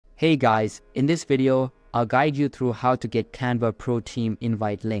Hey guys, in this video, I'll guide you through how to get Canva Pro team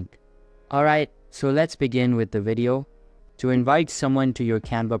invite link. Alright, so let's begin with the video. To invite someone to your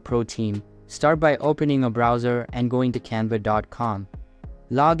Canva Pro team, start by opening a browser and going to canva.com.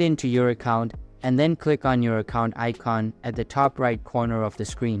 Log into your account and then click on your account icon at the top right corner of the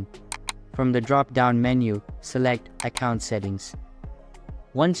screen. From the drop-down menu, select Account Settings.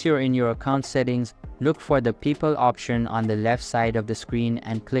 Once you're in your account settings, look for the People option on the left side of the screen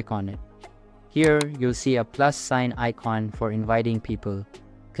and click on it. Here, you'll see a plus sign icon for inviting people.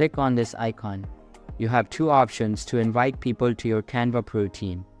 Click on this icon. You have two options to invite people to your Canva Pro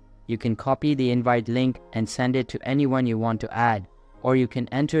team. You can copy the invite link and send it to anyone you want to add, or you can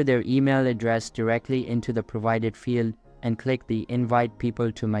enter their email address directly into the provided field and click the Invite People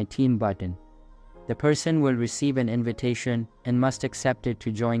to My Team button. The person will receive an invitation and must accept it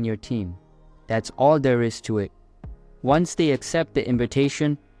to join your team. That's all there is to it. Once they accept the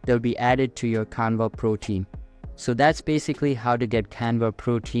invitation, they'll be added to your Canva Pro team. So that's basically how to get Canva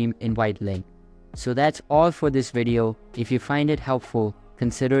Pro team invite link. So that's all for this video. If you find it helpful,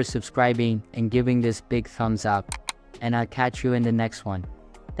 consider subscribing and giving this big thumbs up. And I'll catch you in the next one.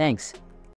 Thanks.